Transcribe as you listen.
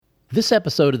This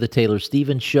episode of The Taylor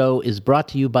Stevens Show is brought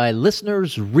to you by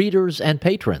listeners, readers, and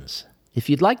patrons. If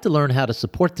you'd like to learn how to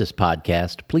support this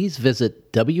podcast, please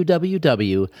visit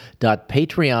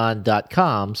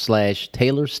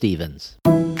www.patreon.com/Taylor Stevens.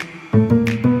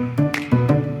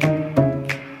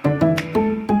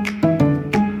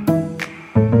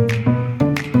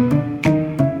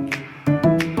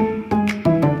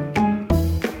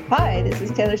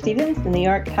 Taylor Stevens, the New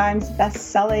York Times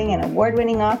best-selling and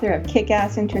award-winning author of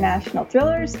kick-ass international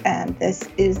thrillers, and this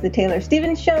is The Taylor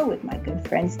Stevens Show with my good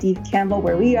friend Steve Campbell,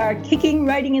 where we are kicking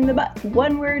writing in the butt,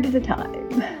 one word at a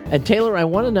time. And Taylor, I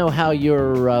want to know how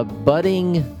your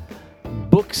budding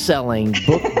book-selling,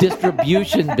 book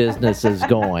distribution business is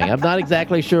going. I'm not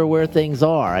exactly sure where things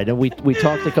are. I know we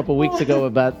talked a couple weeks ago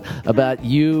about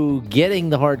you getting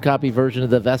the hard copy version of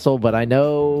The Vessel, but I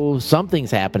know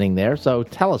something's happening there, so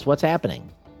tell us what's happening.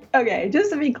 Okay,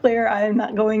 just to be clear, I am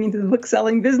not going into the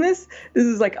book-selling business. This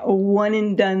is like a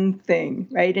one-and-done thing,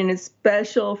 right? And it's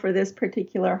special for this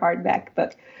particular hardback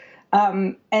book.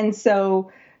 And so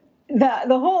the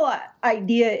whole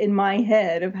idea in my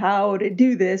head of how to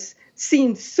do this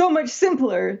seems so much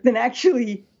simpler than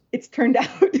actually it's turned out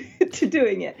to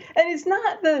doing it. And it's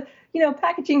not the,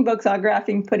 packaging books,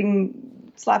 autographing,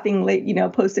 slapping,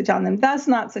 postage on them. That's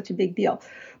not such a big deal.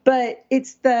 But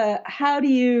it's the, how do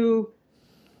you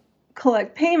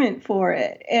collect payment for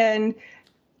it? And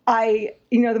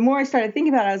the more I started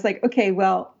thinking about it, I was like, okay,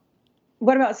 well,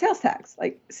 what about sales tax?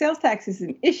 Like, sales tax is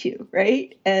an issue,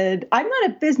 right? And I'm not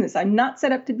a business. I'm not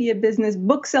set up to be a business.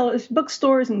 Booksellers,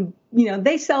 bookstores, and,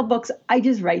 they sell books. I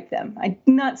just write them. I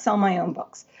do not sell my own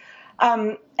books.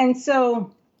 And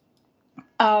so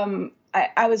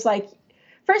I was like,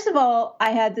 first of all,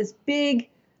 I had this big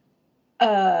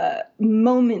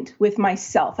moment with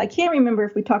myself. I can't remember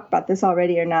if we talked about this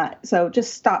already or not, so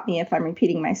just stop me if I'm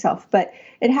repeating myself. But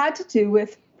it had to do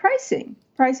with pricing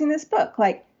this book.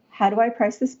 Like, how do I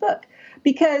price this book?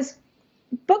 Because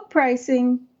book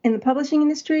pricing in the publishing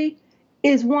industry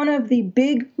is one of the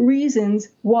big reasons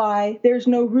why there's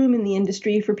no room in the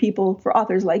industry for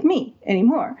authors like me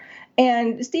anymore.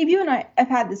 And Steve, you and I have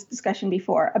had this discussion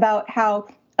before about how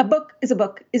a book is a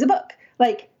book is a book.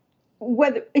 Like,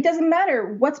 whether it doesn't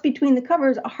matter what's between the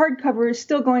covers, a hardcover is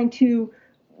still going to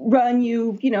run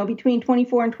you, between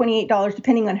 $24 and $28,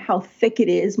 depending on how thick it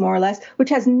is, more or less, which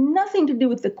has nothing to do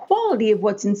with the quality of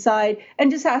what's inside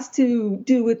and just has to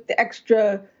do with the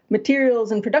extra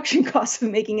materials and production costs of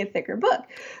making a thicker book.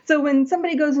 So when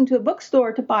somebody goes into a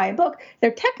bookstore to buy a book, they're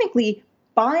technically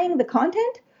buying the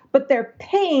content, but they're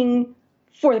paying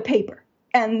for the paper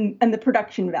and the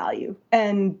production value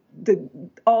and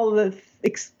all the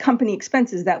company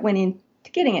expenses that went into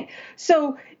getting it.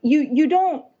 So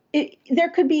there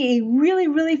could be a really,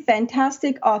 really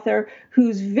fantastic author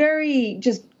who's very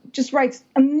just writes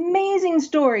amazing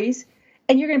stories,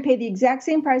 and you're going to pay the exact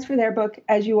same price for their book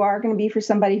as you are going to be for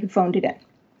somebody who phoned it in,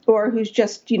 or who's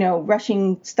just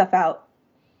rushing stuff out,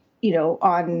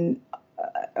 on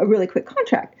a really quick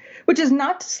contract. Which is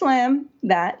not to slam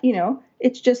that,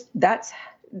 it's just that's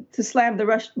to slam the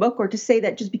rushed book, or to say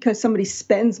that just because somebody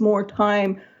spends more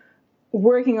time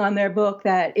working on their book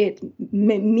that it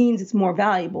means it's more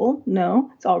valuable. No,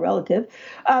 it's all relative.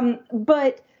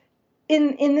 But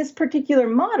in this particular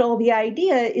model, the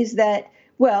idea is that,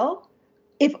 well,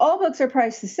 if all books are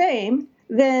priced the same,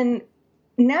 then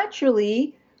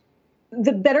naturally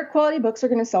the better quality books are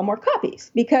going to sell more copies,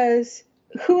 because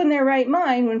who in their right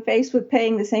mind, when faced with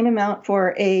paying the same amount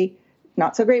for a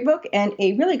not so great book and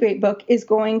a really great book, is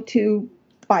going to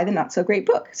buy the not so great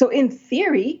book? So in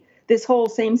theory, this whole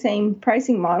same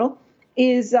pricing model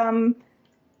is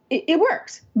it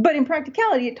works, but in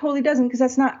practicality, it totally doesn't, because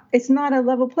it's not a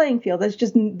level playing field. That's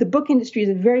just, the book industry is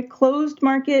a very closed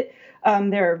market.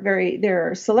 There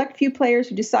are select few players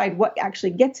who decide what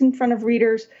actually gets in front of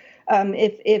readers.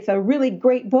 If a really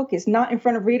great book is not in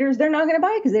front of readers, they're not going to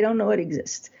buy it because they don't know it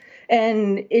exists.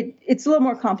 And it's a little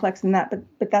more complex than that,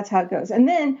 but that's how it goes. And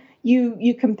then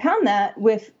you compound that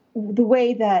with the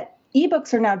way that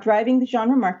ebooks are now driving the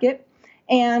genre market,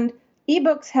 and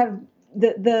ebooks have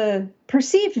the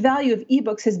perceived value of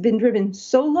ebooks has been driven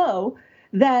so low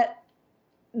that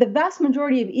the vast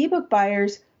majority of ebook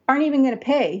buyers aren't even going to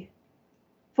pay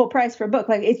full price for a book.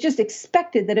 Like, it's just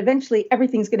expected that eventually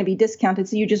everything's going to be discounted,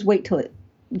 so you just wait till it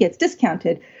gets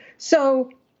discounted. So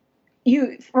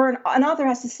an author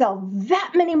has to sell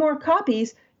that many more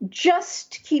copies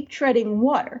just to keep treading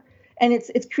water. And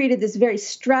it's created this very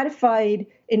stratified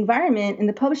environment in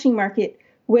the publishing market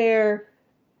where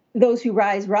those who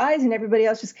rise, and everybody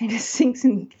else just kind of sinks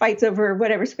and fights over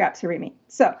whatever scraps remain.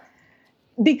 So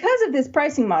because of this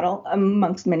pricing model,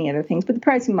 amongst many other things, but the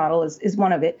pricing model is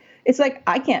one of it. It's like,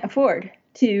 I can't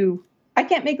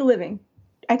make a living.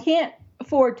 I can't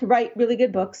afford to write really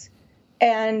good books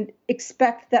and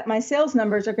expect that my sales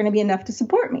numbers are going to be enough to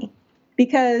support me,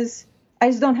 because I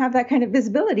just don't have that kind of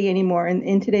visibility anymore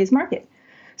in today's market.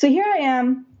 So here I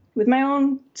am with my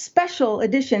own special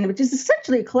edition, which is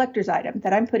essentially a collector's item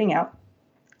that I'm putting out.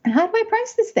 And how do I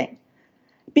price this thing?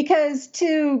 Because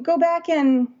to go back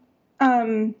and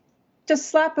just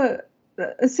slap a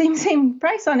same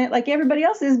price on it like everybody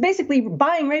else is basically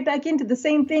buying right back into the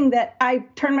same thing that I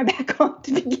turned my back on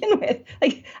to begin with.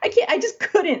 Like, I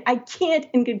can't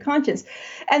in good conscience.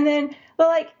 And then, well,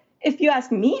 like, if you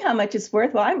ask me how much it's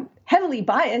worth, well, I'm heavily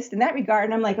biased in that regard.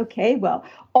 And I'm like, okay, well,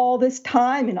 all this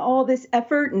time and all this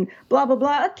effort and blah, blah,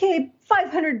 blah. Okay,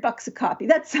 $500 a copy.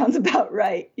 That sounds about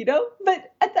right,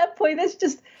 But at that point, it's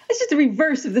just a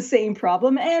reverse of the same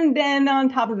problem. And then on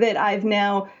top of it, I've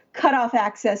now cut off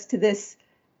access to this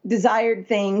desired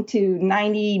thing to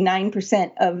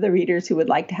 99% of the readers who would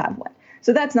like to have one.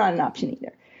 So that's not an option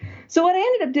either. So what I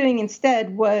ended up doing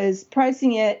instead was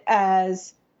pricing it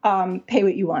as pay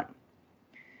what you want.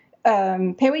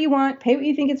 Pay what you want, pay what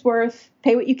you think it's worth,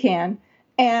 pay what you can.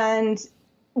 And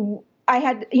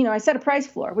I set a price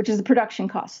floor, which is the production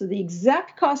cost. So the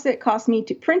exact cost that it cost me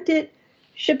to print it,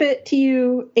 ship it to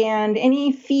you, and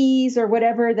any fees or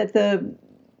whatever that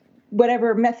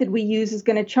whatever method we use is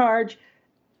going to charge,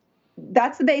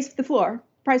 that's the base,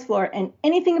 price floor. And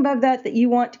anything above that you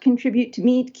want to contribute to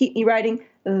me to keep me writing,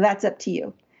 that's up to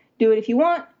you. Do it if you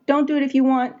want, don't do it if you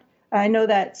want. I know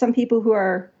that some people who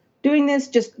are doing this,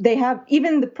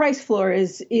 even the price floor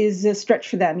is a stretch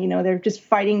for them. They're just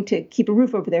fighting to keep a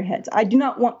roof over their heads. I do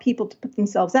not want people to put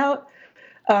themselves out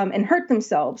and hurt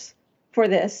themselves for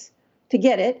this to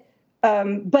get it.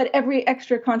 But every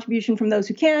extra contribution from those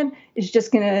who can is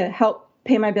just going to help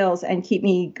pay my bills and keep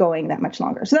me going that much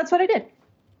longer. So that's what I did.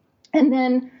 And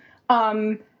then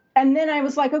I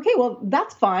was like, okay, well,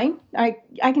 that's fine. I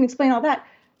can explain all that.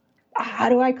 How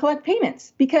do I collect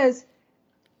payments? Because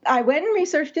I went and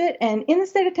researched it, and in the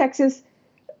state of Texas,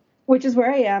 which is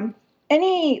where I am,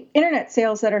 any internet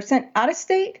sales that are sent out of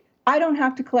state, I don't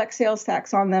have to collect sales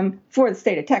tax on them for the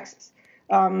state of Texas.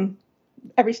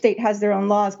 Every state has their own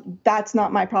laws. That's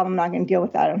not my problem. I'm not going to deal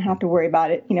with that. I don't have to worry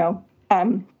about it,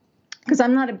 because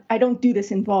I don't do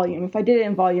this in volume. If I did it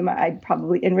in volume, I'd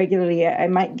probably, and regularly, I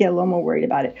might get a little more worried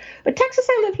about it. But Texas,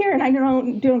 I live here, and I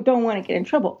don't want to get in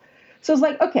trouble. So it's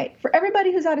like, okay, for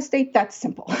everybody who's out of state, that's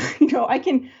simple. I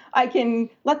can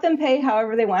let them pay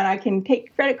however they want. I can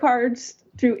take credit cards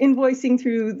through invoicing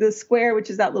through the Square, which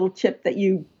is that little chip that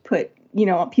you put,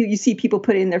 you see people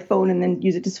put it in their phone and then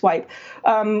use it to swipe,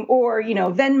 or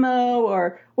Venmo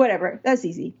or whatever. That's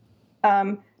easy.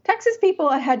 Texas people,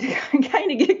 I had to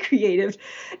kind of get creative,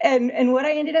 and what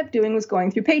I ended up doing was going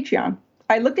through Patreon.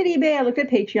 I looked at eBay, I looked at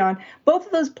Patreon. Both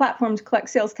of those platforms collect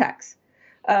sales tax.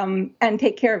 And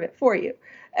take care of it for you.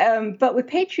 But with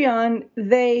Patreon,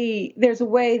 there's a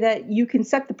way that you can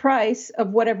set the price of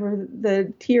whatever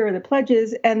the tier or the pledge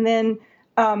is, and then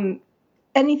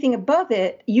anything above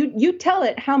it, you tell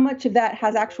it how much of that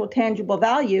has actual tangible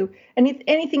value, and if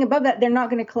anything above that, they're not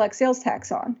going to collect sales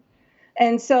tax on.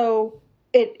 And so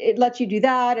it lets you do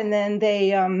that, and then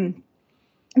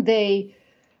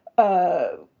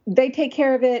they take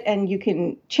care of it, and you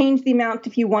can change the amount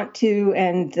if you want to,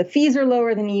 and the fees are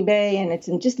lower than eBay, and it's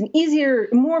just an easier,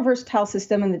 more versatile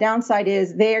system. And the downside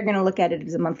is they're going to look at it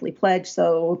as a monthly pledge,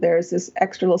 so there's this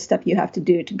extra little step you have to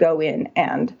do to go in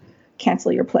and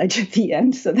cancel your pledge at the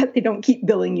end so that they don't keep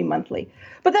billing you monthly.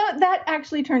 But that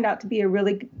actually turned out to be a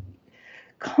really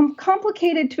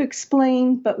complicated to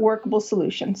explain but workable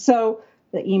solution. So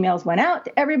the emails went out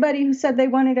to everybody who said they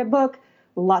wanted a book.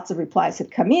 Lots of replies had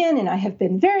come in, and I have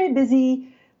been very busy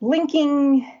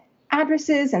linking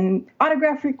addresses and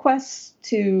autograph requests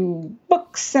to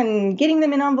books and getting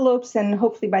them in envelopes, and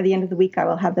hopefully by the end of the week I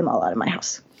will have them all out of my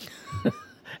house.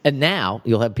 And now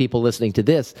you'll have people listening to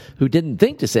this who didn't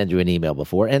think to send you an email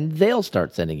before, and they'll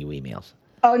start sending you emails.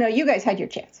 Oh, no, you guys had your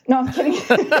chance. No, I'm kidding.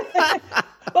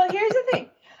 Well, here's the thing.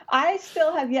 I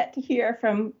still have yet to hear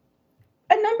from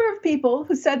a number of people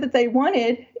who said that they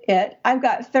wanted it. I've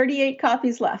got 38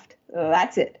 copies left.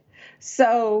 That's it.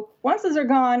 So once those are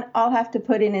gone, I'll have to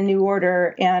put in a new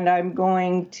order, and I'm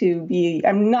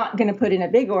not going to put in a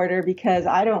big order because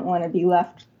I don't want to be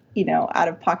left, out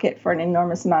of pocket for an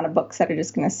enormous amount of books that are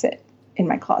just going to sit in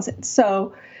my closet.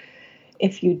 So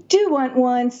if you do want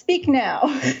one, speak now.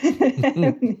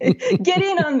 Get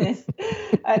in on this.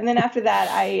 And then after that,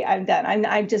 I'm done.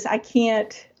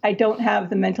 I don't have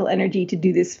the mental energy to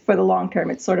do this for the long term.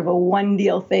 It's sort of a one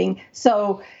deal thing.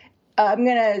 So I'm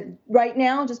going to, right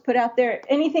now, just put out there,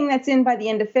 anything that's in by the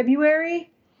end of February,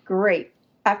 great.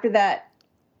 After that,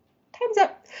 time's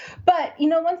up. But,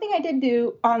 one thing I did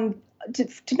do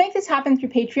to make this happen through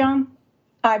Patreon,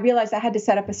 I realized I had to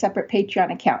set up a separate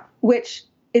Patreon account, which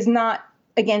is not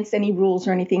against any rules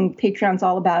or anything. Patreon's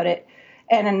all about it.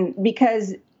 And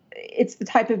because it's the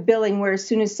type of billing where as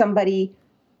soon as somebody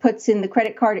puts in the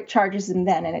credit card, it charges them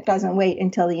then, and it doesn't wait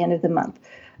until the end of the month,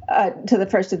 to the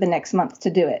first of the next month to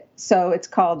do it. So it's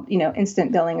called,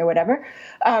 instant billing or whatever.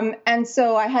 And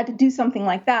so I had to do something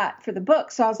like that for the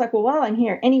book. So I was like, well, while I'm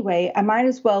here anyway, I might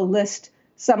as well list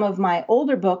some of my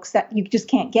older books that you just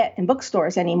can't get in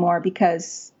bookstores anymore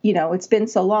because, it's been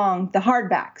so long, the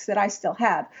hardbacks that I still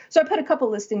have. So I put a couple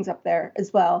listings up there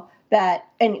as well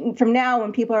and from now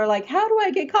when people are like, how do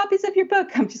I get copies of your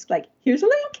book? I'm just like, here's a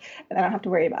link, and I don't have to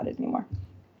worry about it anymore.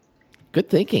 Good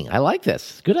thinking. I like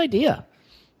this. Good idea.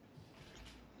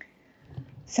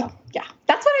 So, yeah,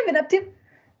 that's what I've been up to.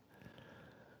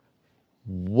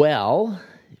 Well,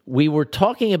 we were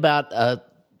talking about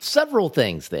several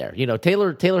things there.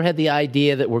 Taylor had the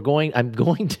idea that I'm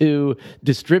going to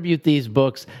distribute these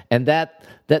books, and that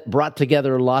brought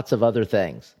together lots of other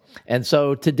things. And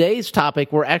so today's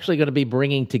topic, we're actually going to be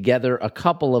bringing together a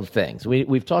couple of things.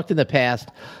 We've talked in the past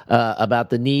about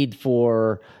the need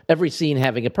for every scene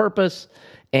having a purpose,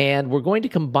 and we're going to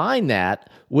combine that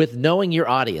with knowing your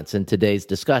audience in today's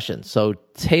discussion. So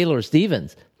Taylor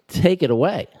Stevens, take it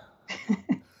away.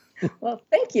 Well,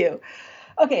 thank you.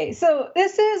 Okay, so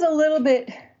this is a little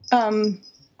bit,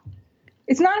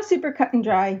 it's not a super cut and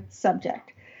dry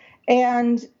subject.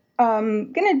 And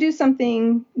I'm going to do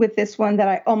something with this one that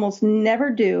I almost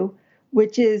never do,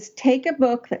 which is take a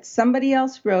book that somebody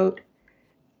else wrote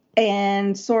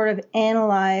and sort of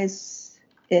analyze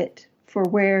it for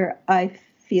where I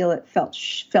feel it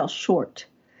fell short.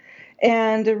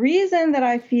 And the reason that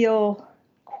I feel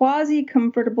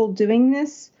quasi-comfortable doing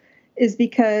this is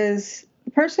because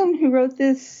the person who wrote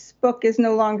this book is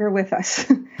no longer with us.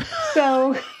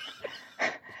 So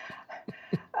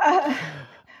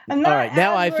all right,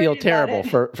 now I feel terrible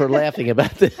for laughing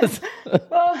about this.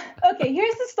 Well, okay,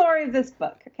 here's the story of this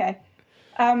book, okay?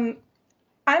 I'm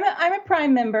a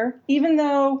Prime member, even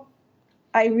though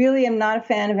I really am not a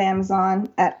fan of Amazon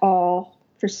at all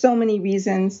for so many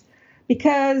reasons.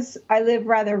 Because I live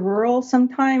rather rural,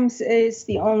 sometimes it's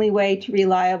the only way to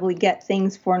reliably get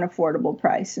things for an affordable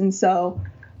price. And so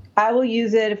I will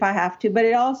use it if I have to, but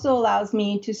it also allows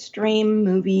me to stream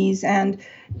movies and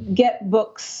get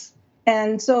books.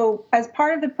 And so as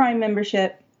part of the Prime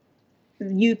membership,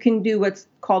 you can do what's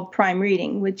called Prime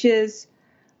Reading, which is,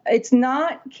 it's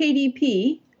not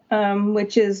KDP,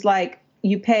 which is like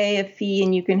you pay a fee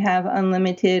and you can have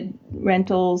unlimited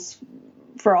rentals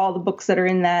for all the books that are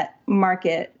in that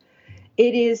market.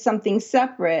 It is something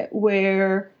separate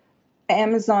where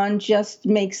Amazon just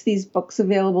makes these books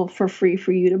available for free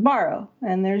for you to borrow.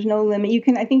 And there's no limit.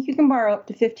 I think you can borrow up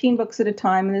to 15 books at a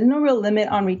time, and there's no real limit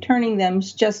on returning them.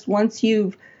 It's just once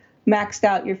you've maxed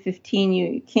out your 15,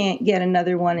 you can't get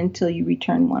another one until you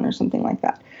return one or something like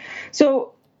that.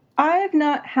 So I have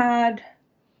not had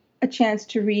a chance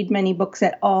to read many books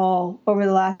at all over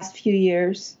the last few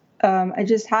years. I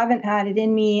just haven't had it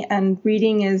in me, and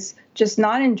reading is just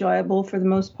not enjoyable for the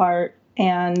most part,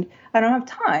 and I don't have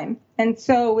time. And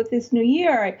so with this new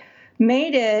year, I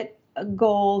made it a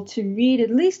goal to read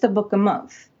at least a book a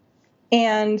month.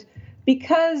 And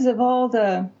because of all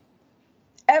the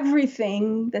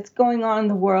everything that's going on in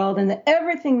the world and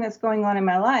everything that's going on in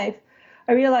my life,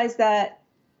 I realized that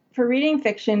for reading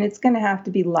fiction, it's going to have to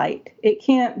be light. It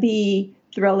can't be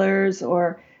thrillers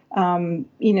or,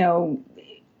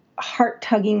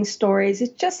 heart-tugging stories.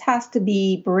 It just has to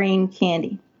be brain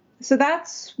candy. So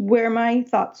that's where my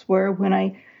thoughts were when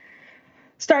I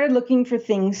started looking for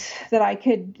things that I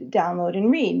could download and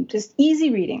read, just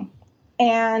easy reading.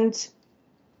 And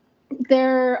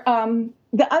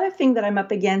the other thing that I'm up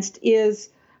against is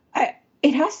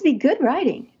it has to be good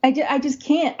writing. I just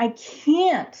can't. I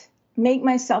can't make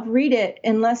myself read it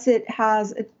unless it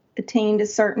has attained a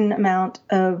certain amount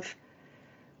of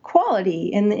quality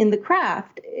in the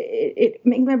craft. It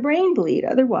makes my brain bleed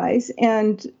otherwise.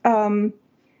 And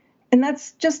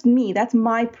that's just me. That's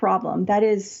my problem. That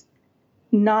is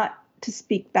not to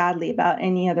speak badly about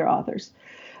any other authors.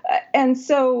 And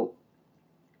so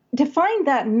to find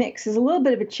that mix is a little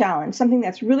bit of a challenge, something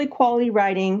that's really quality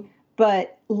writing,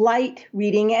 but light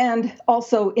reading, and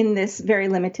also in this very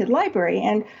limited library.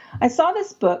 And I saw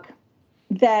this book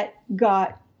that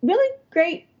got really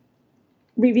great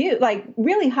review, like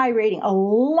really high rating, a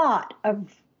lot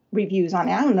of reviews on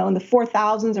it. I don't know, in the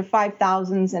 4,000s or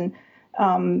 5,000s. And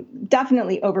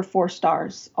Definitely over 4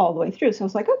 stars all the way through. So I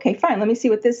was like, okay, fine, let me see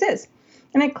what this is.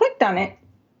 And I clicked on it,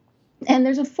 and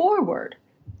there's a foreword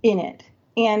in it.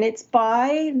 And it's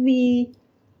by the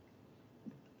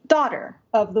daughter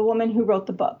of the woman who wrote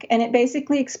the book. And it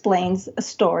basically explains a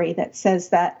story that says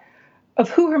that of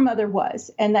who her mother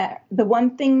was, and that the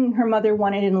one thing her mother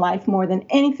wanted in life more than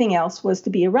anything else was to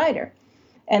be a writer.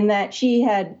 And that she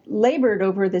had labored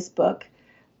over this book,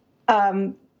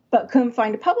 but couldn't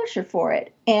find a publisher for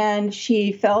it. And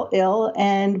she fell ill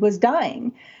and was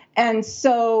dying. And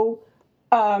so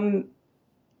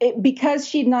because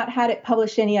she'd not had it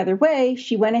published any other way,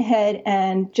 she went ahead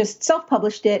and just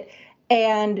self-published it.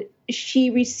 And she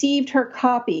received her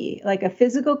copy, like a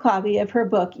physical copy of her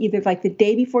book, either like the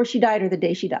day before she died or the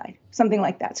day she died, something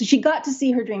like that. So she got to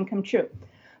see her dream come true.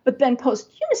 But then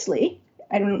posthumously,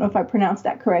 I don't know if I pronounced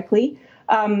that correctly,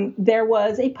 there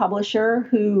was a publisher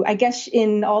who, I guess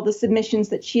in all the submissions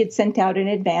that she had sent out in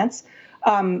advance,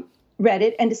 read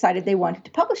it and decided they wanted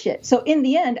to publish it. So in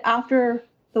the end, after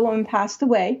the woman passed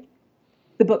away,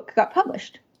 the book got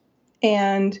published.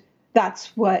 And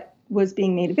that's what was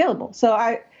being made available. So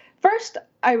I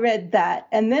read that,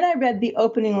 and then I read the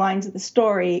opening lines of the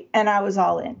story, and I was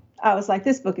all in. I was like,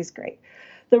 this book is great.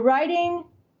 The writing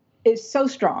is so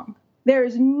strong. There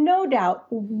is no doubt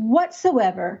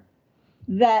whatsoever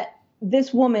that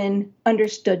this woman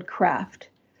understood craft.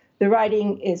 The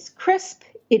writing is crisp,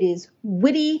 it is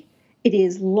witty, it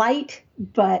is light,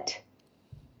 but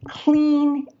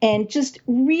clean, and just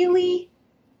really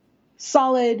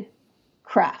solid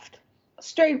craft,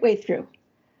 straight way through.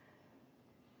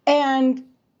 And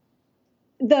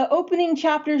the opening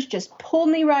chapters just pulled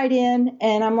me right in,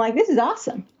 and I'm like, this is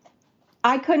awesome.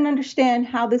 I couldn't understand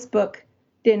how this book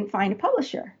didn't find a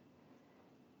publisher.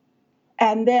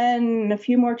 And then a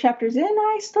few more chapters in,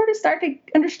 I started to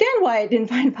understand why it didn't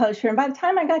find a publisher. And by the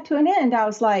time I got to an end, I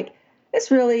was like,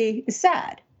 this really is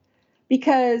sad,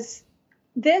 because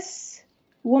this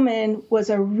woman was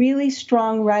a really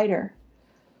strong writer.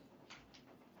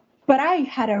 But I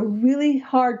had a really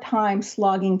hard time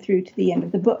slogging through to the end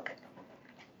of the book,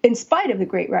 in spite of the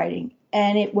great writing.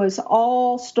 And it was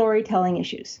all storytelling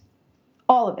issues,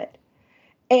 all of it.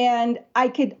 And I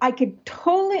could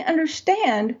totally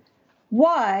understand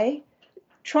why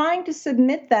trying to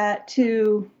submit that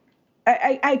to,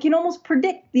 I can almost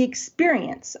predict the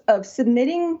experience of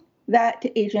submitting that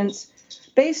to agents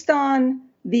based on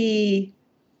the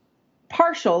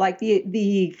partial, like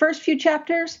the first few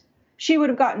chapters. She would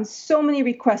have gotten so many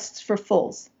requests for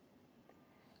fulls.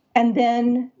 And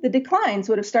then the declines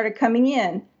would have started coming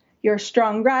in. You're a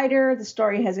strong writer. The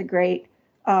story has a great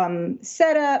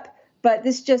setup, but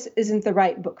this just isn't the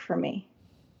right book for me.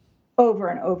 Over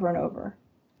and over and over.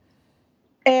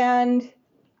 And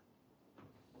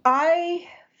I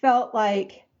felt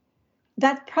like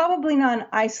that's probably not an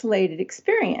isolated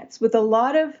experience. With a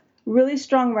lot of really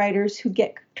strong writers who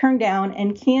get turned down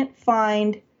and can't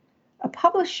find a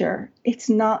publisher, it's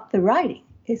not the writing,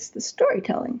 it's the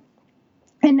storytelling.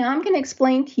 And now I'm going to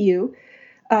explain to you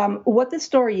what the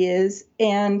story is.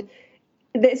 And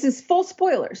this is full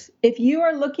spoilers. If you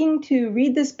are looking to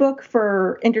read this book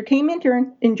for entertainment or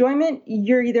enjoyment,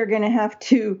 you're either going to have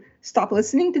to stop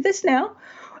listening to this now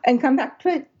and come back to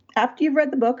it after you've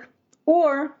read the book,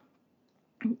 or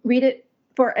read it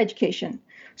for education.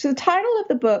 So the title of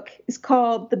the book is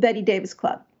called The Bette Davis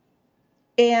Club.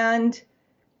 And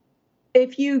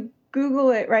if you Google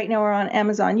it right now or on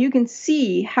Amazon, you can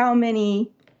see how many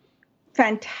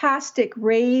fantastic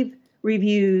rave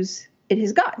reviews it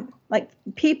has gotten. Like,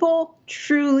 people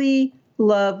truly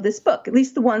love this book, at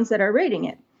least the ones that are rating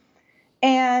it.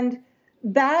 And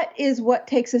that is what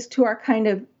takes us to our kind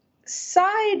of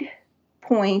side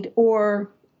point, or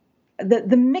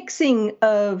the mixing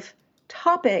of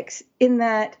topics, in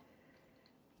that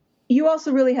you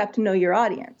also really have to know your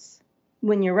audience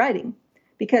when you're writing.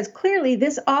 Because clearly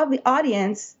the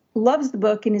audience loves the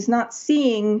book and is not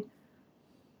seeing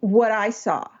what I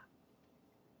saw.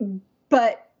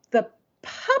 But the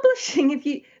publishing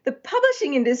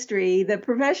industry, the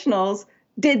professionals,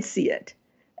 did see it.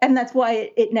 And that's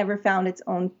why it never found its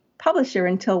own publisher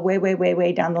until way, way, way,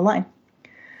 way down the line.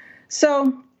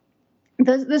 So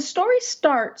the story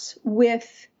starts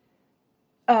with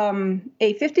a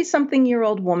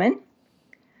 50-something-year-old woman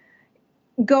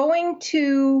going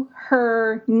to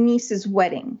her niece's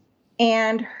wedding.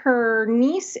 And the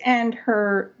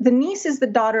niece is the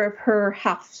daughter of her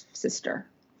half-sister.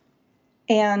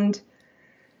 And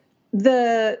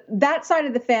that side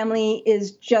of the family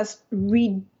is just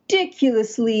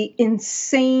ridiculously,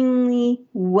 insanely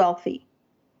wealthy.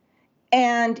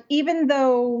 And even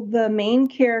though the main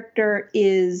character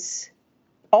is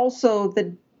also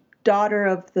the daughter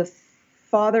of the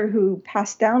father who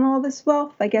passed down all this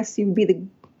wealth. I guess he would be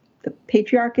the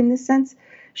patriarch in this sense.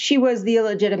 She was the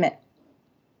illegitimate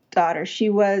daughter. She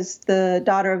was the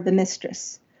daughter of the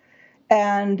mistress.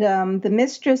 And the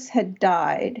mistress had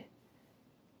died.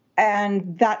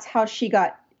 And that's how she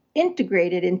got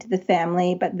integrated into the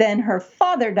family. But then her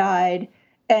father died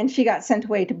and she got sent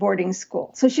away to boarding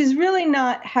school. So she's really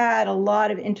not had a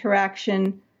lot of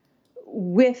interaction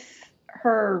with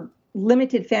her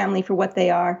limited family for what they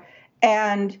are.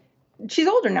 And she's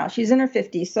older now. She's in her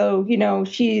 50s. So,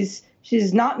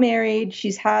 she's not married.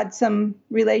 She's had some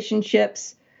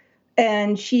relationships.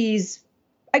 And she's,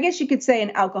 I guess you could say,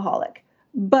 an alcoholic.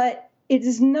 But it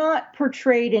is not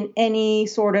portrayed in any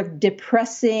sort of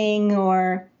depressing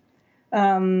or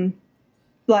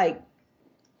like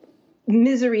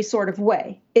misery sort of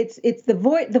way. It's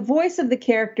the voice of the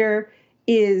character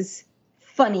is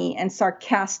funny and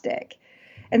sarcastic.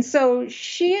 And so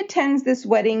she attends this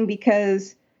wedding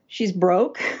because she's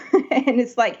broke and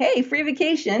it's like, hey, free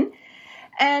vacation.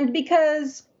 And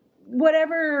because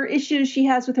whatever issues she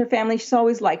has with her family, she's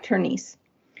always liked her niece.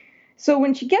 So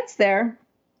when she gets there,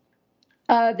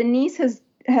 the niece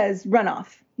has run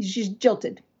off. She's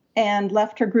jilted and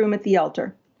left her groom at the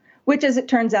altar, which, as it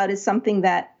turns out, is something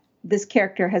that this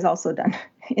character has also done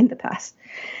in the past.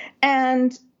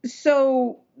 And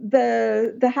so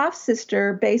the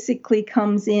half-sister basically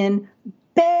comes in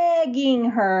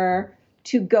begging her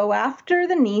to go after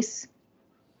the niece,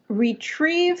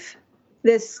 retrieve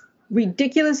this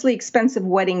ridiculously expensive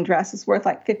wedding dress. It's worth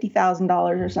like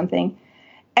 $50,000 or something.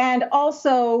 And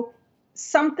also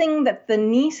something that the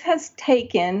niece has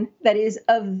taken that is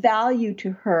of value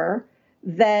to her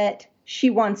that she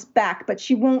wants back, but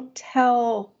she won't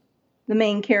tell the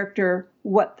main character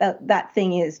what that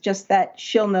thing is, just that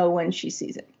she'll know when she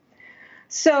sees it.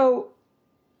 So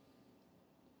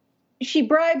she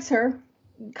bribes her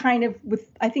kind of with,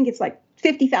 I think it's like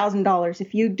 $50,000.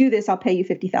 If you do this, I'll pay you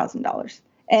 $50,000.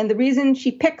 And the reason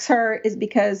she picks her is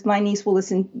because my niece will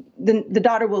listen, the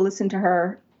daughter will listen to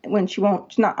her when she's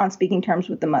not on speaking terms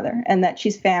with the mother, and that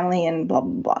she's family and blah,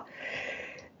 blah,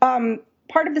 blah.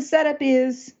 Part of the setup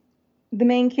is the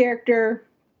main character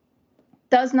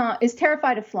is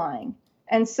terrified of flying.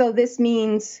 And so this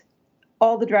means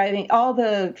all the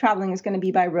traveling is going to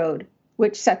be by road,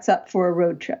 which sets up for a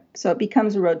road trip. So it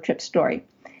becomes a road trip story.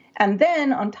 And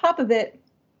then on top of it,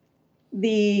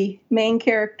 the main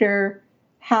character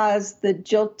has the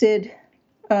jilted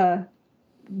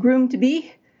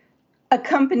groom-to-be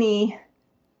accompany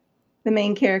the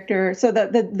main character. So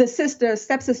the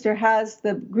stepsister has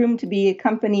the groom-to-be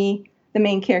accompany the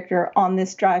main character on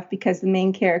this drive because the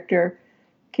main character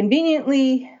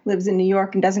conveniently lives in New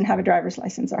York and doesn't have a driver's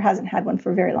license or hasn't had one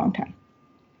for a very long time.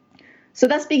 So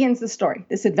thus begins the story,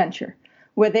 this adventure,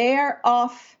 where they are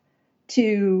off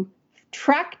to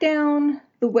track down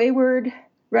the wayward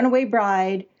runaway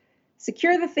bride,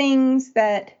 secure the things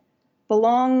that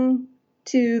belong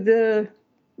to the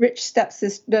rich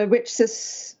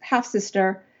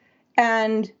half-sister,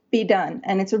 and be done.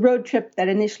 And it's a road trip that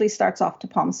initially starts off to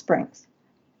Palm Springs,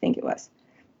 I think it was.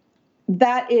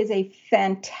 That is a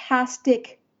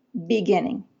fantastic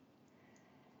beginning.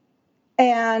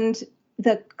 And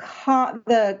the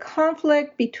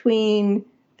conflict between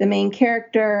the main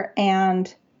character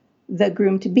and the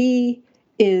groom-to-be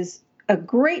is a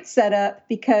great setup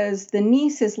because the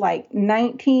niece is like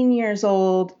 19 years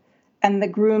old and the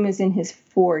groom is in his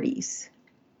 40s.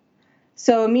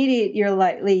 So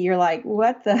immediately you're like,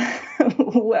 what the,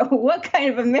 what kind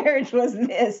of a marriage was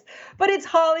this? But it's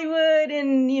Hollywood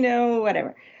and,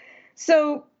 whatever.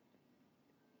 So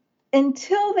when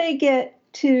they get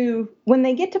to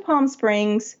Palm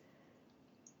Springs,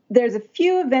 there's a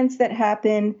few events that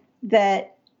happen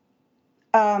that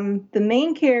the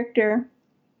main character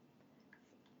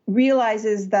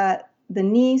realizes that the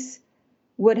niece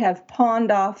would have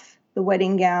pawned off the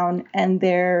wedding gown, and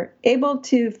they're able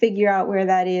to figure out where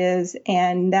that is.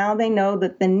 And now they know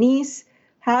that the niece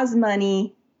has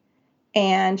money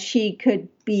and she could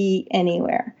be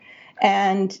anywhere.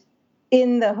 And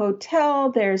in the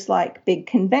hotel, there's like big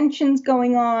conventions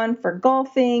going on for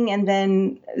golfing. And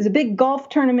then there's a big golf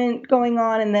tournament going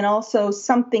on. And then also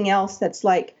something else that's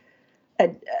like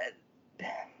the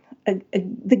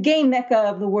gay mecca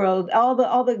of the world. All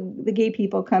the gay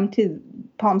people come to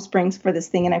Palm Springs for this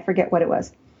thing, and I forget what it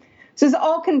was. So it's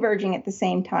all converging at the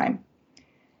same time.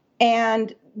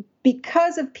 And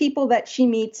because of people that she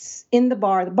meets in the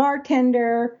bar, the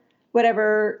bartender,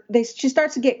 whatever, she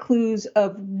starts to get clues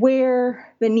of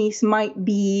where the niece might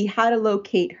be, how to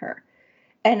locate her.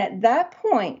 And at that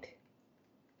point,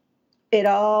 it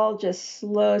all just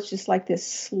slows, just like this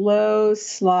slow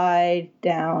slide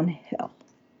downhill.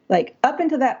 Like up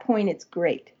until that point, it's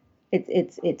great.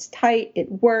 It's tight.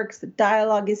 It works. The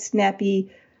dialogue is snappy.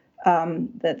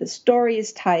 The story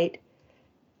is tight,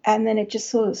 and then it just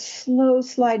sort of slow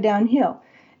slide downhill.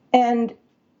 And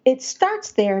it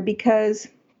starts there because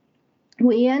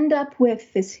we end up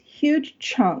with this huge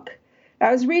chunk.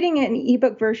 I was reading it in the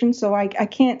ebook version, so I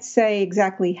can't say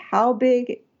exactly how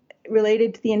big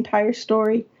related to the entire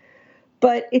story,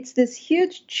 but it's this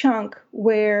huge chunk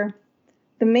where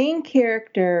the main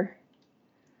character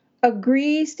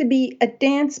agrees to be a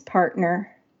dance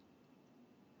partner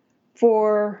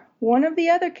for one of the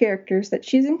other characters that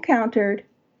she's encountered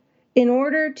in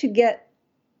order to get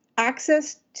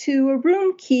access to a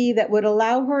room key that would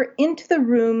allow her into the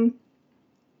room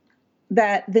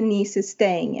that the niece is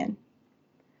staying in,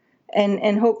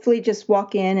 and hopefully just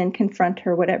walk in and confront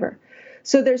her, whatever.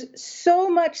 So there's so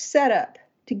much setup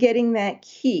to getting that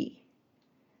key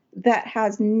that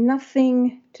has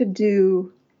nothing to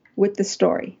do with the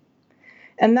story.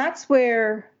 And that's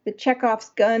where the Chekhov's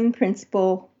gun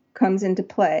principle comes into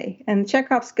play. And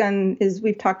Chekhov's gun is,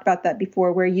 we've talked about that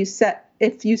before, where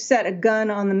if you set a gun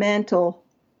on the mantle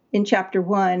in chapter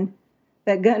 1,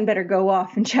 that gun better go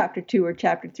off in chapter 2 or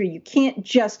chapter 3. You can't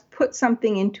just put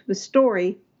something into a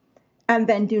story and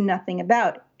then do nothing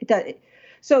about it.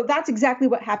 So that's exactly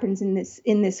what happens in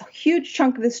this huge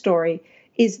chunk of the story,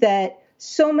 is that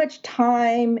so much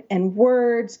time and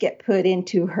words get put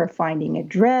into her finding a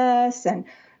dress and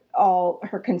all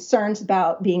her concerns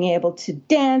about being able to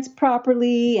dance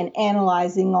properly and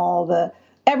analyzing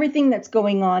everything that's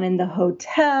going on in the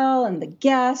hotel and the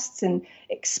guests and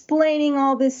explaining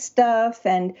all this stuff,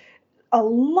 and a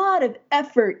lot of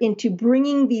effort into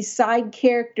bringing these side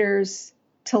characters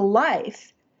to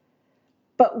life.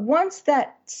 But once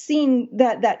that scene,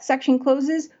 that section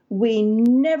closes, we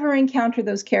never encounter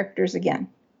those characters again.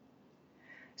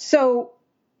 So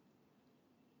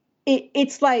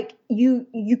it's like you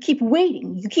keep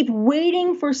waiting. You keep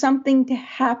waiting for something to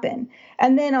happen.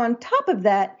 And then on top of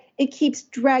that, it keeps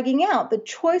dragging out. The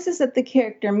choices that the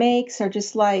character makes are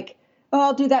just like, oh,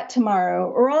 I'll do that tomorrow,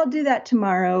 or I'll do that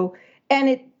tomorrow. And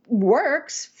it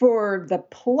works for the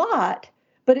plot,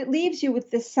 but it leaves you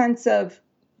with this sense of,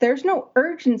 there's no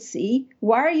urgency.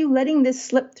 Why are you letting this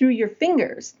slip through your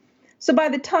fingers? So by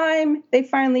the time they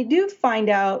finally do find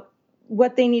out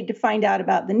what they need to find out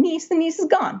about the niece is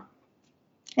gone.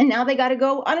 And now they got to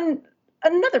go on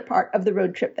another part of the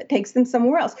road trip that takes them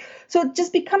somewhere else. So it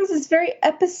just becomes this very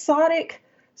episodic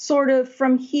sort of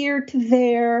from here to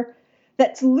there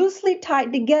that's loosely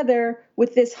tied together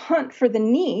with this hunt for the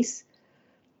niece.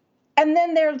 And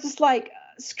then they're just like,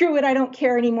 screw it, I don't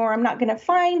care anymore. I'm not going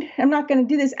to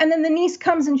do this. And then the niece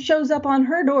comes and shows up on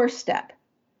her doorstep.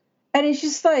 And it's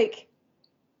just like,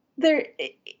 the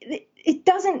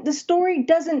story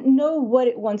doesn't know what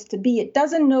it wants to be. It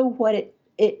doesn't know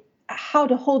how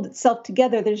to hold itself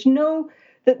together. There's no,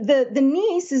 the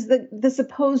niece is the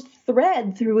supposed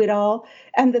thread through it all.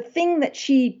 And the thing that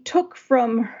she took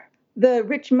from the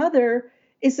rich mother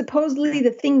is supposedly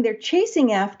the thing they're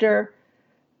chasing after.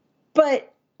 But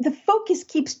the focus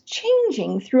keeps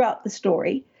changing throughout the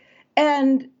story,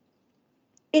 and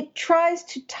it tries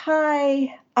to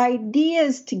tie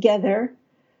ideas together,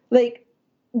 like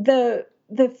the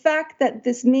fact that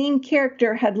this main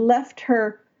character had left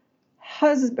her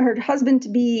husband to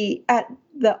be at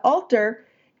the altar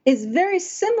is very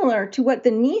similar to what the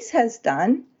niece has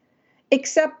done,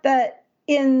 except that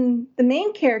in the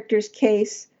main character's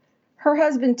case, her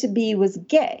husband to be was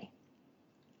gay,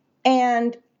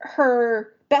 and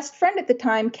her best friend at the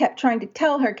time kept trying to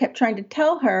tell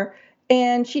her,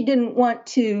 and she didn't want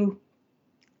to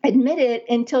admit it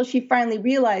until she finally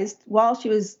realized, while she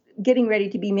was getting ready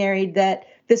to be married, that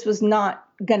this was not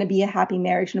going to be a happy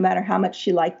marriage, no matter how much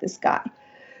she liked this guy.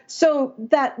 So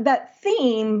that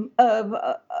theme of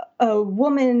a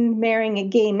woman marrying a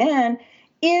gay man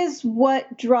is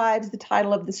what drives the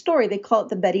title of the story. They call it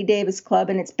the Bette Davis Club,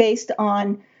 and it's based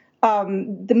on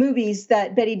the movies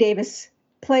that Bette Davis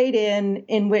played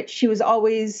in which she was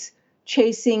always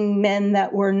chasing men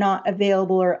that were not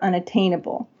available or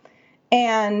unattainable.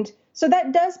 And so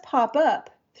that does pop up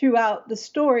throughout the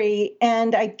story.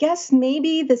 And I guess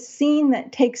maybe the scene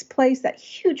that takes place, that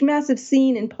huge, massive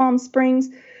scene in Palm Springs,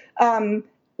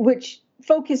 which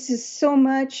focuses so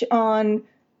much on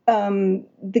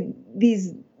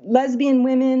these lesbian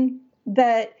women,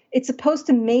 that it's supposed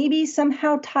to maybe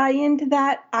somehow tie into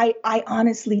that. I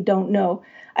honestly don't know.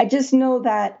 I just know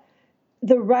that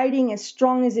the writing, as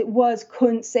strong as it was,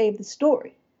 couldn't save the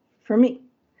story for me.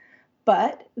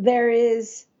 But there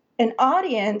is an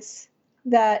audience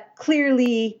that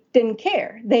clearly didn't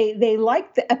care. They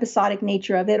liked the episodic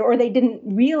nature of it, or they didn't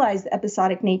realize the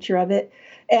episodic nature of it,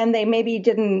 and they maybe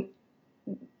didn't.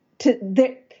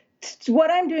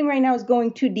 What I'm doing right now is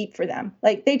going too deep for them.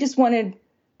 Like they just wanted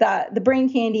the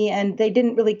brain candy, and they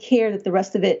didn't really care that the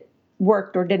rest of it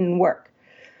worked or didn't work.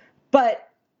 But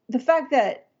the fact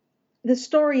that the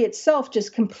story itself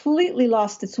just completely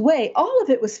lost its way, all of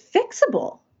it was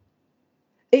fixable.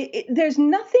 There's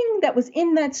nothing that was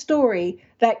in that story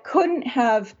that couldn't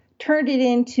have turned it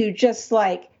into just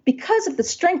like, because of the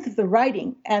strength of the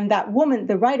writing, and that woman,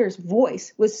 the writer's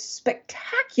voice was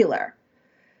spectacular.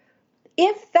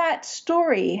 If that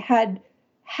story had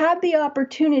the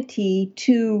opportunity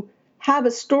to have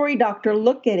a story doctor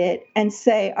look at it and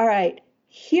say, all right,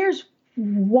 here's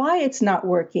why it's not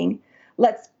working.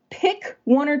 Let's pick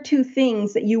one or two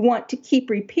things that you want to keep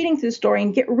repeating through the story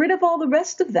and get rid of all the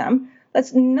rest of them.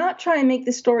 Let's not try and make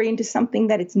the story into something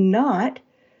that it's not,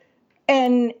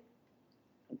 and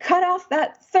cut off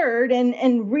that third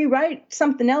and rewrite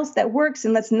something else that works.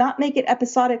 And let's not make it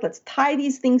episodic. Let's tie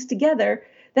these things together.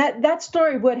 That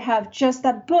story would have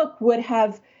that book would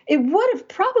have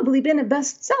probably been a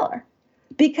bestseller,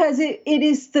 because it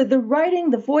is the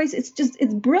writing, the voice. It's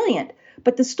brilliant,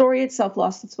 but the story itself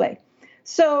lost its way.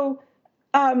 So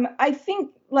I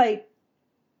think, like,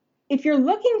 if you're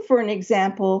looking for an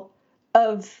example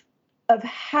of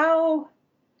how,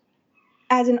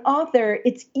 as an author,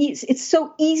 it's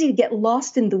so easy to get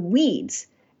lost in the weeds,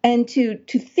 and to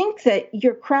think that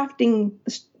you're crafting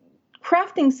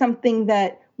something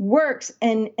that works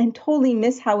and totally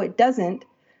miss how it doesn't.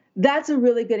 That's a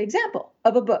really good example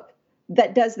of a book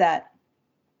that does that.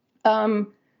 And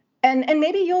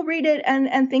maybe you'll read it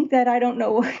and think that, I don't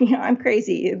know, I'm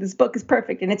crazy. This book is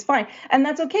perfect and it's fine. And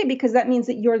that's okay, because that means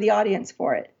that you're the audience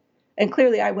for it. And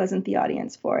clearly I wasn't the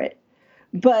audience for it.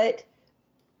 But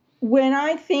when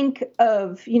I think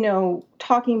of,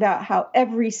 talking about how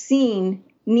every scene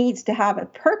needs to have a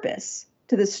purpose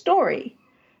to the story,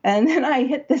 and then I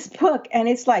hit this book and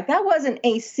it's like, that wasn't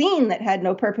a scene that had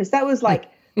no purpose. That was like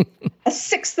a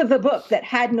sixth of the book that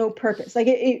had no purpose. Like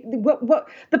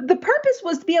the purpose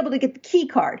was to be able to get the key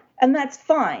card, and that's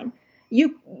fine.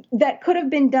 That could have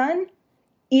been done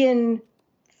in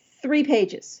 3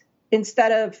 pages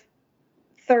instead of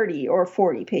 30 or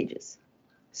 40 pages.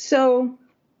 So,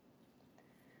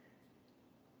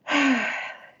 like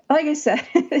I said,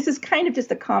 this is kind of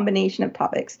just a combination of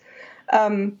topics.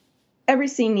 Every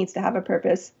scene needs to have a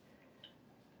purpose.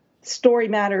 Story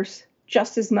matters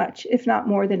just as much, if not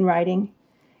more, than writing.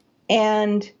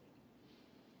 And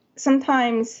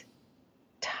sometimes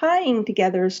tying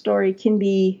together a story can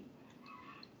be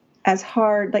as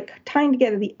hard, like tying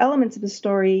together the elements of a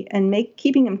story and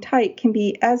keeping them tight can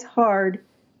be as hard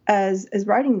as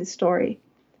writing the story.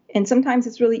 And sometimes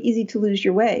it's really easy to lose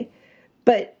your way.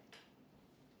 But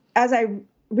as I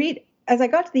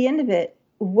got to the end of it,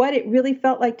 what it really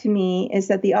felt like to me is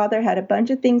that the author had a bunch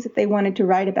of things that they wanted to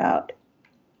write about,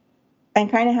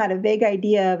 and kind of had a vague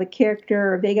idea of a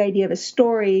character, or a vague idea of a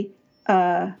story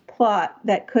plot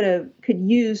that they could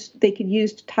use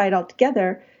to tie it all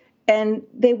together. And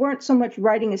they weren't so much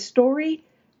writing a story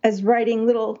as writing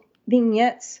little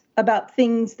vignettes about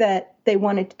things that they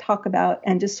wanted to talk about,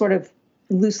 and just sort of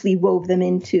loosely wove them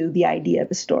into the idea of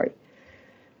a story.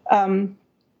 And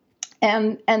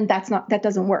that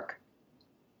doesn't work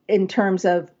in terms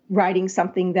of writing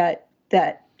something that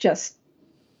just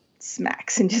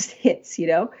smacks and just hits.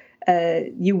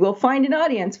 You will find an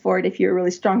audience for it if you're a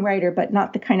really strong writer, but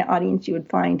not the kind of audience you would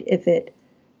find if it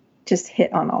just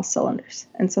hit on all cylinders.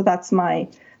 And so that's my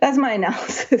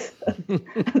analysis of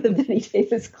the Bette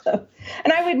Davis Club.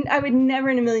 And I would never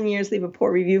in a million years leave a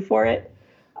poor review for it.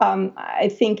 I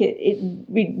think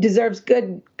it deserves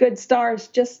good stars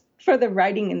just for the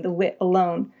writing and the wit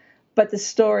alone. But the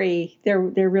story, there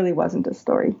really wasn't a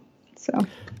story.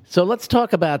 So let's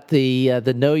talk about the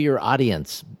know your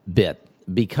audience bit,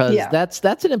 because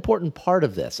that's an important part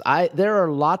of this. There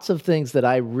are lots of things that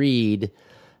I read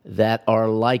that are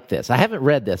like this. I haven't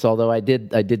read this, although I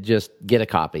did just get a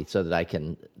copy so that I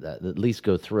can at least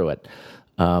go through it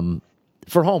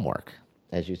for homework,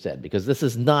 as you said, because this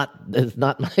is not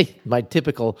my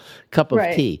typical cup of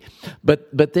tea.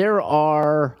 But there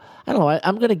are, I don't know,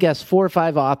 I'm going to guess 4 or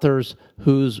 5 authors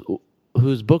whose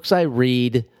books I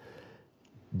read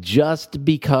just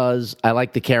because I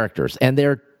like the characters, and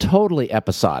they're totally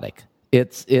episodic.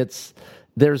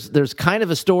 There's kind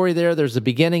of a story there. There's a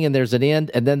beginning and there's an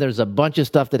end, and then there's a bunch of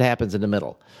stuff that happens in the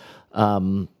middle.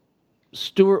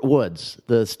 Stuart Woods,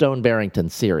 the Stone Barrington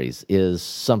series, is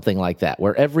something like that,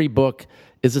 where every book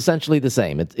is essentially the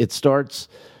same. It starts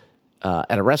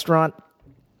at a restaurant,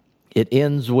 It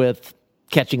ends with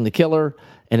catching the killer,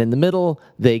 and in the middle,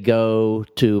 they go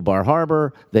to Bar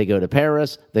Harbor, they go to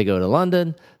Paris, they go to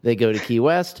London, they go to Key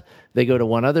West, they go to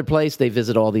one other place, they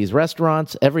visit all these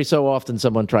restaurants. Every so often,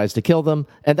 someone tries to kill them,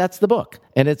 and that's the book.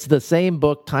 And it's the same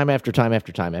book time after time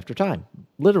after time after time.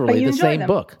 Literally the same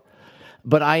book.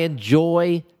 But I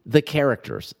enjoy the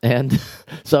characters. And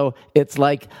so it's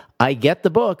like I get the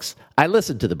books. I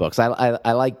listen to the books.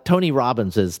 I like Tony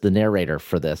Robbins is the narrator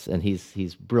for this, and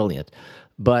he's brilliant.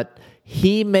 But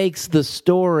he makes the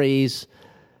stories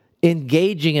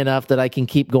engaging enough that I can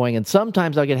keep going. And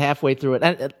sometimes I'll get halfway through it.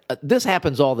 And this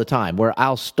happens all the time where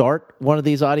I'll start one of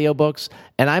these audiobooks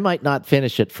and I might not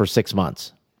finish it for 6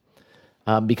 months.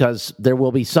 Because there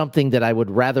will be something that I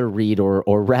would rather read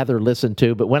or rather listen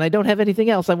to. But when I don't have anything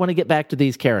else, I want to get back to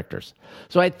these characters.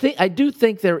 So I do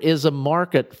think there is a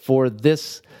market for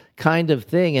this kind of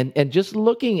thing. And just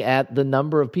looking at the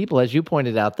number of people, as you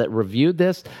pointed out, that reviewed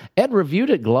this and reviewed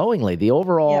it glowingly. The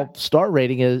overall star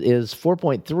rating is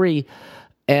 4.3.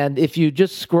 And if you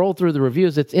just scroll through the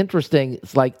reviews, it's interesting.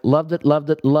 It's like, loved it, loved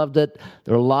it, loved it.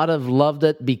 There are a lot of loved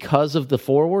it because of the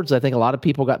forwards. I think a lot of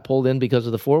people got pulled in because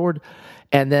of the forward.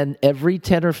 And then every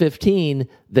 10 or 15,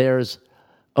 there's,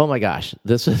 oh my gosh,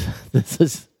 this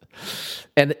is,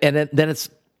 and then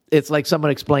it's like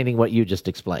someone explaining what you just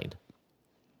explained.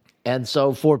 And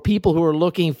so for people who are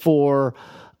looking for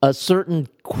a certain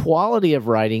quality of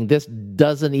writing, this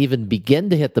doesn't even begin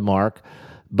to hit the mark.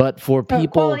 But for people,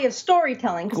 quality of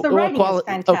storytelling, because the writing is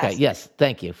fantastic. Okay, yes,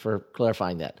 thank you for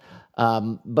clarifying that.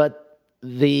 But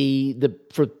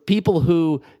for people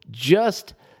who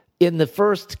just in the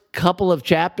first couple of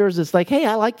chapters, it's like, hey,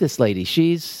 I like this lady.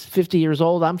 She's 50 years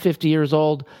old. I'm 50 years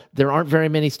old. There aren't very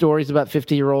many stories about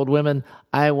 50-year-old women.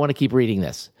 I want to keep reading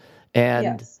this.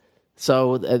 And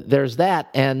so there's that.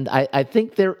 And I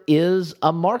think there is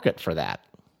a market for that.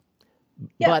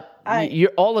 Yeah,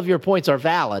 but all of your points are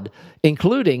valid,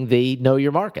 including the know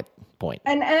your market point.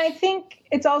 And I think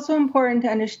it's also important to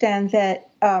understand that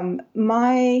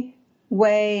my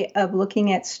way of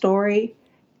looking at story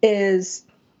is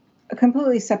a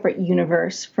completely separate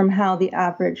universe from how the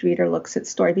average reader looks at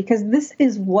story, because this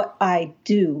is what I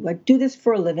do. I do this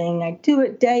for a living. I do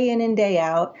it day in and day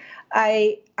out.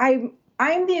 I'm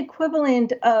the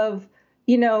equivalent of,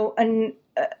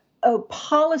 a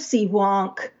policy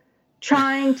wonk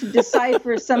trying to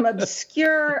decipher some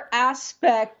obscure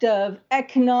aspect of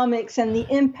economics and the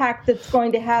impact that's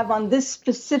going to have on this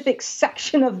specific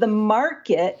section of the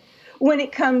market. When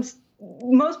it comes,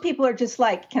 most people are just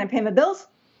like, can I pay my bills?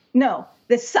 No,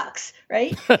 this sucks,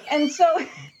 right? and so,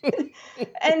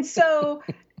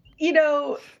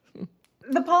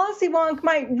 the policy wonk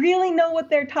might really know what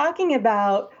they're talking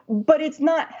about, but it's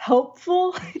not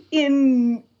helpful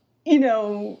in,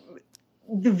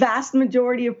 the vast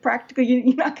majority of practical,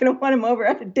 you're not going to want them over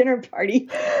at a dinner party.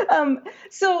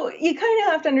 So you kind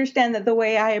of have to understand that the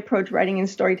way I approach writing and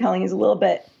storytelling is a little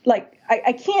bit like,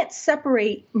 I can't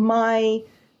separate my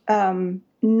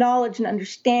knowledge and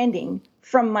understanding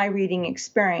from my reading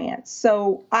experience.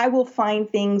 So I will find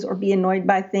things or be annoyed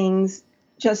by things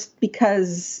just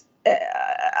because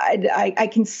I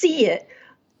can see it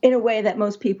in a way that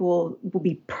most people will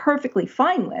be perfectly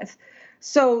fine with.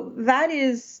 So that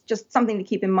is just something to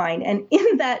keep in mind. And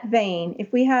in that vein,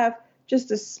 if we have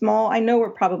just a small, I know we're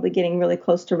probably getting really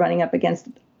close to running up against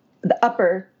the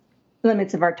upper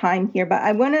limits of our time here, but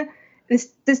I want to,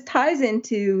 this ties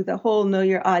into the whole know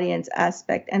your audience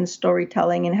aspect and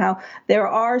storytelling, and how there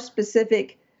are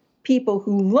specific people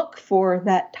who look for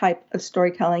that type of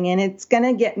storytelling, and it's going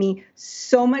to get me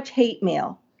so much hate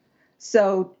mail.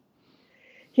 So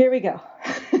here we go.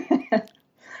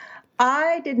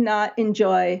 I did not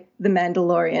enjoy The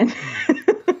Mandalorian.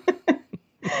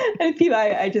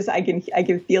 I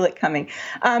can feel it coming.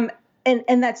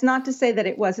 And that's not to say that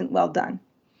it wasn't well done.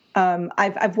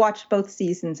 I've watched both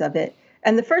seasons of it,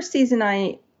 and the first season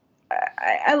I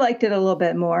liked it a little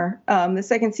bit more. The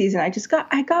second season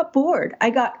I got bored. I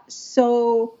got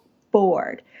so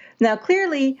bored. Now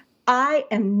clearly I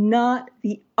am not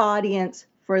the audience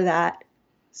for that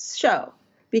show,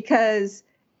 because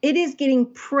it is getting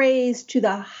praise to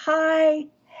the high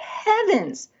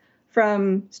heavens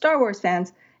from Star Wars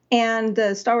fans, and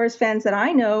the Star Wars fans that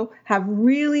I know have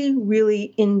really,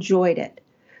 really enjoyed it.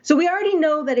 So we already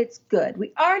know that it's good.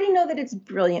 We already know that it's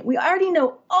brilliant. We already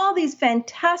know all these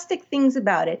fantastic things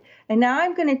about it. And now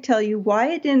I'm going to tell you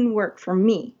why it didn't work for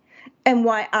me and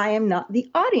why I am not the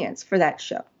audience for that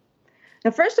show. Now,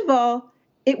 first of all,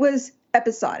 it was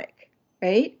episodic,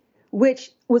 right?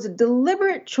 Which was a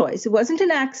deliberate choice. It wasn't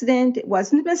an accident. It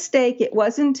wasn't a mistake. It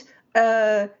wasn't,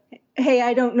 hey, hey,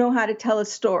 I don't know how to tell a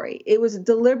story. It was a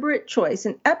deliberate choice.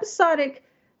 And episodic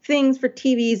things for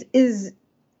TVs is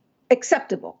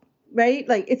acceptable, right?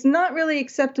 Like, it's not really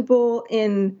acceptable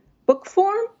in book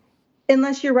form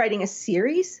unless you're writing a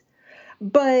series.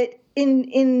 But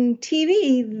in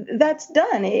TV, that's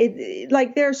done.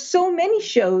 Like, there are so many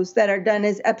shows that are done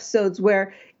as episodes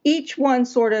where each one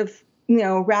sort of,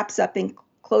 wraps up and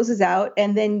closes out,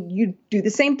 and then you do the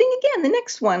same thing again the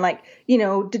next one. Like,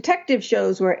 detective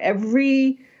shows where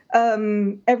every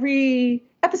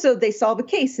episode they solve a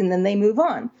case and then they move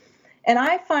on. And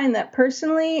I find that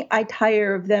personally, I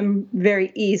tire of them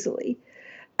very easily.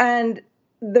 And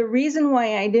the reason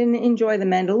why I didn't enjoy The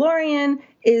Mandalorian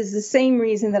is the same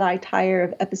reason that I tire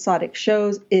of episodic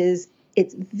shows, is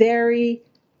it's very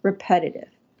repetitive.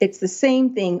 It's the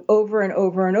same thing over and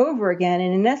over and over again.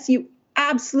 And unless you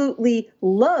absolutely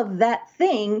love that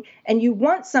thing and you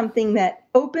want something that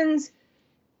opens,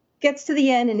 gets to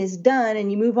the end and is done,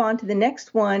 and you move on to the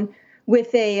next one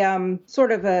with a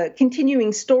sort of a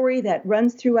continuing story that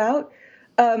runs throughout,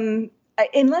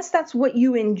 unless that's what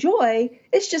you enjoy,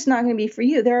 it's just not going to be for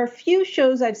you. There are a few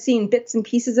shows I've seen bits and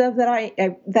pieces of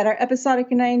that that are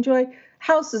episodic and I enjoy.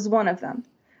 House is one of them.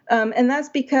 And that's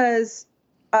because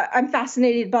I'm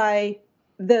fascinated by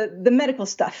the medical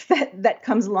stuff that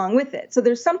comes along with it. So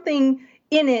there's something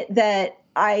in it that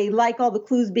I like, all the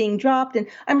clues being dropped. And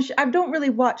I've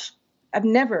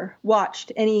never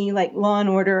watched any like Law and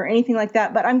Order or anything like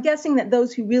that. But I'm guessing that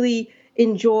those who really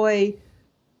enjoy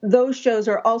those shows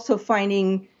are also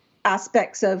finding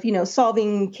aspects of,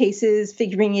 solving cases,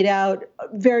 figuring it out,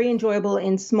 very enjoyable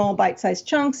in small bite-sized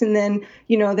chunks. And then,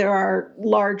 there are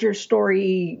larger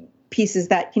story pieces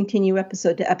that continue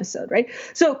episode to episode, right?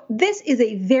 So this is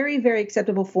a very, very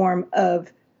acceptable form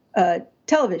of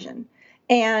television.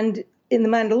 And in The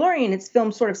Mandalorian, it's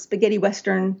filmed sort of spaghetti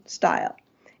Western style.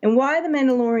 And why The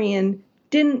Mandalorian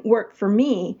didn't work for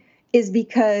me is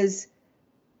because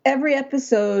every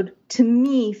episode to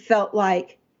me felt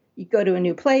like you go to a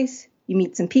new place, you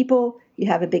meet some people, you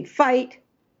have a big fight.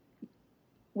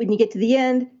 When you get to the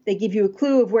end, they give you a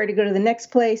clue of where to go to the next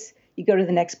place. You go to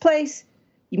the next place,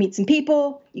 you meet some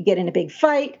people, you get in a big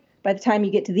fight. By the time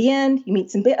you get to the end, you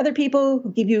meet some other people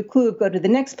who give you a clue of go to the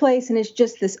next place. And it's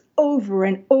just this over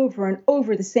and over and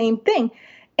over the same thing.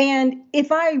 And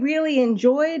if I really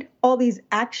enjoyed all these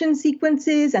action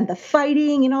sequences and the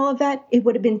fighting and all of that, it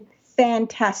would have been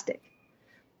fantastic.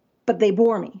 But they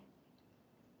bore me.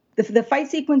 The fight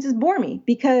sequences bore me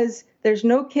because there's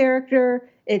no character.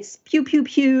 It's pew, pew,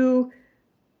 pew.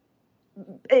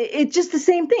 It's just the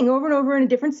same thing over and over in a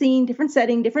different scene, different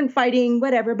setting, different fighting,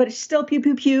 whatever. But it's still pew,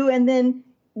 pew, pew. And then,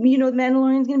 the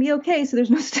Mandalorian's going to be okay. So there's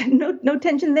no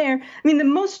tension there. I mean, the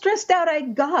most stressed out I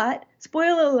got,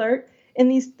 spoiler alert, in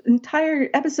these entire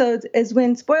episodes is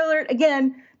when, spoiler alert,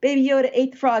 again, Baby Yoda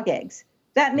ate the frog eggs.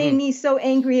 That made me so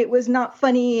angry. It was not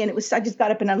funny. And I just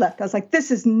got up and I left. I was like,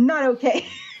 this is not okay.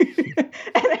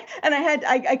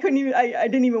 I couldn't even, I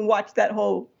didn't even watch that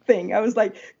whole thing. I was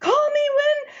like, call me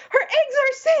when her eggs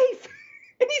are safe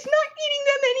and he's not eating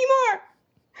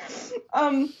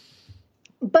them anymore.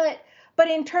 But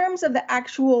in terms of the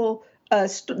actual,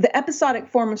 the episodic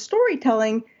form of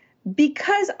storytelling,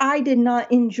 because I did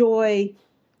not enjoy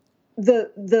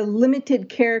the limited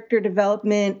character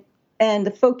development and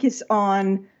the focus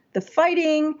on the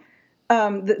fighting,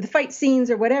 the fight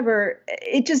scenes or whatever,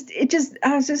 I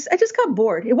just got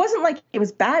bored. It wasn't like it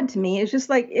was bad to me. It's just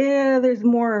like, there's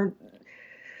more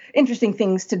interesting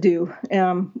things to do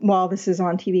while this is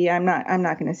on TV. I'm not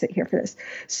going to sit here for this.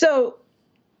 So,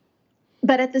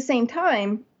 but at the same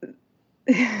time,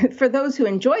 for those who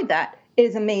enjoyed that, it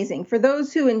is amazing. For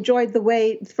those who enjoyed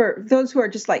for those who are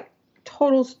just like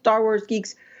total Star Wars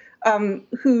geeks,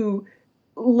 who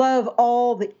love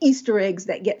all the Easter eggs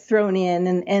that get thrown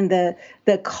in and the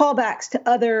callbacks to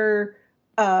other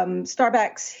Star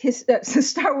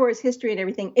Wars history and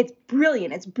everything. It's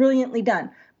brilliant. It's brilliantly done.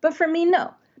 But for me,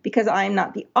 no, because I'm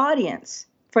not the audience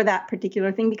for that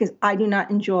particular thing, because I do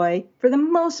not enjoy, for the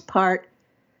most part,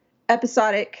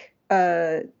 episodic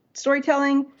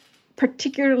storytelling,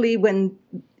 particularly when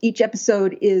each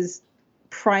episode is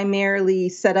primarily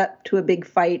set up to a big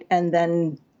fight and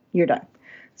then you're done.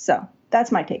 So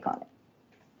that's my take on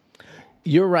it.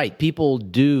 You're right. People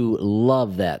do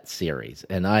love that series.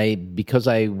 And because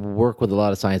I work with a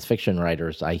lot of science fiction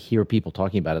writers, I hear people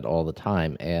talking about it all the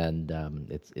time. And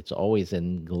it's always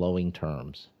in glowing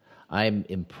terms. I'm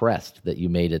impressed that you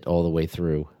made it all the way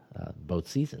through both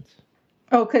seasons.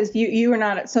 Oh, because you are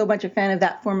not so much a fan of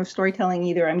that form of storytelling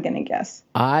either, I'm going to guess.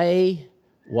 I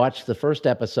watched the first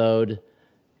episode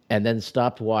and then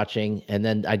stopped watching. And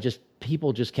then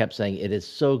people just kept saying, it is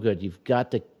so good. You've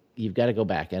got to you've got to go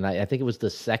back. And I think it was the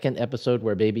second episode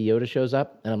where Baby Yoda shows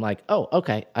up, and I'm like, oh,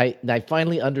 okay, I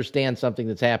finally understand something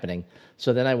that's happening.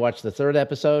 So then I watched the third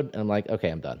episode, and I'm like, okay,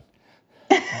 I'm done.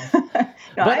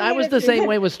 No, but I was the same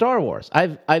way with Star Wars.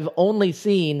 I've only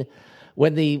seen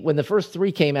when the first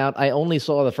three came out, I only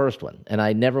saw the first one, and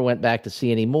I never went back to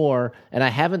see any more. And I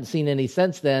haven't seen any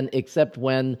since then, except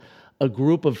when a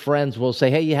group of friends will say,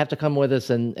 "Hey, you have to come with us,"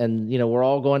 and we're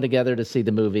all going together to see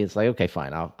the movie. It's like, okay,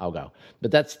 fine, I'll go.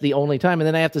 But that's the only time, and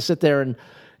then I have to sit there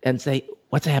and say,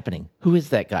 "What's happening? Who is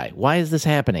that guy? Why is this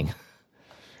happening?"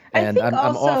 And I'm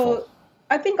awful.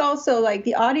 I think also, like,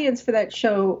 the audience for that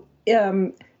show,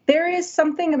 there is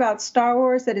something about Star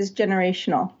Wars that is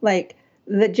generational. Like,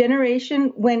 the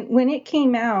generation, when it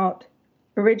came out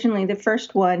originally, the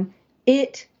first one,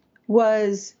 it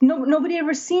was nobody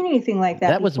ever seen anything like that.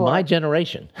 That was before. my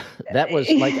generation. That was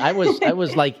like I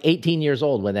was like 18 years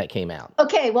old when that came out.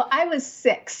 Okay, well, I was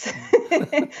 6.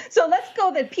 So let's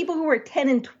go the people who were 10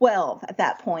 and 12 at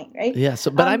that point, right? Yeah,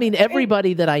 but I mean,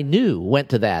 everybody that I knew went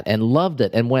to that and loved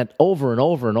it and went over and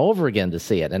over and over again to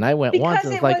see it. And I went once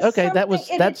and was like, okay,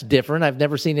 that's different. I've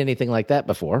never seen anything like that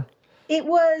before. It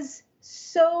was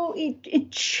so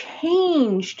it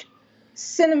changed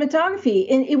cinematography,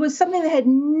 and it was something that had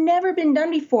never been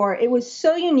done before. It was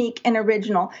so unique and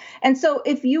original. And so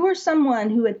if you were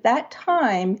someone who at that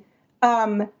time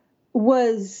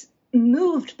was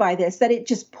moved by this, that it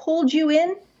just pulled you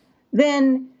in,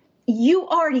 then you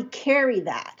already carry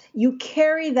that. You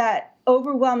carry that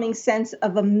overwhelming sense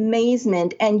of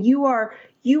amazement, and you are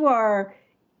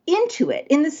into it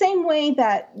in the same way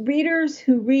that readers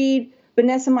who read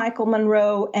Vanessa Michael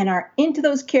Monroe and are into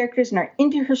those characters and are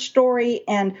into her story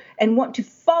and want to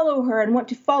follow her and want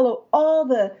to follow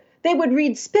they would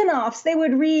read spin-offs, they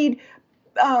would read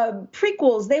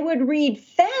prequels, they would read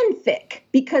fanfic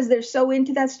because they're so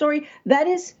into that story. That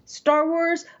is Star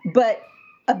Wars, but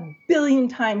a billion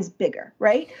times bigger,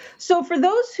 right? So for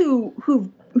those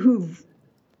who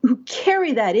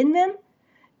carry that in them,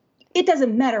 it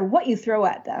doesn't matter what you throw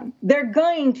at them. They're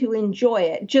going to enjoy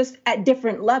it just at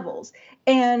different levels.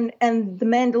 And The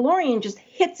Mandalorian just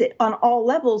hits it on all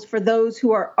levels for those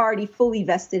who are already fully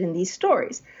vested in these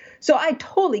stories. So I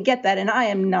totally get that. And I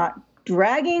am not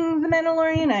dragging The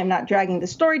Mandalorian. I'm not dragging the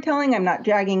storytelling. I'm not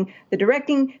dragging the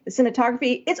directing, the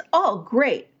cinematography. It's all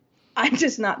great. I'm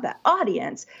just not that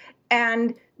audience.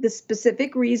 And the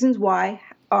specific reasons why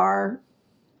are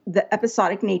the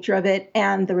episodic nature of it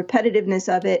and the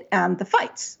repetitiveness of it and the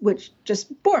fights, which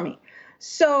just bore me.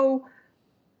 So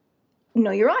know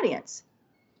your audience.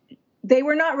 They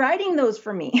were not writing those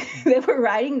for me. They were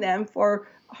writing them for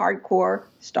hardcore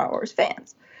Star Wars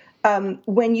fans.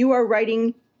 When you are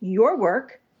writing your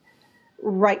work,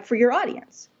 write for your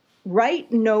audience.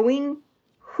 Write knowing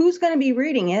who's going to be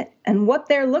reading it and what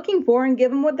they're looking for, and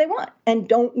give them what they want. And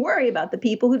don't worry about the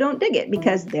people who don't dig it,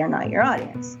 because they're not your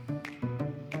audience.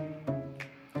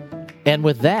 And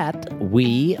with that,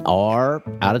 we are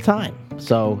out of time.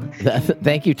 So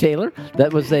thank you, Taylor.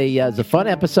 That was a fun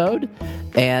episode.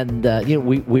 And,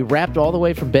 we wrapped all the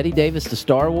way from Bette Davis to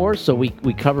Star Wars. So we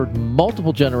covered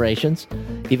multiple generations,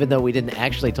 even though we didn't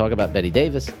actually talk about Bette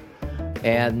Davis.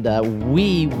 And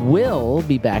we will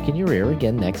be back in your ear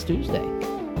again next Tuesday.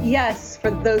 Yes,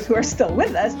 for those who are still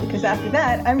with us, because after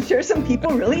that, I'm sure some people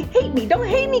really hate me. Don't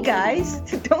hate me, guys.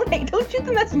 Don't shoot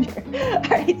the messenger. All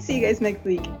right, see you guys next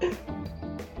week.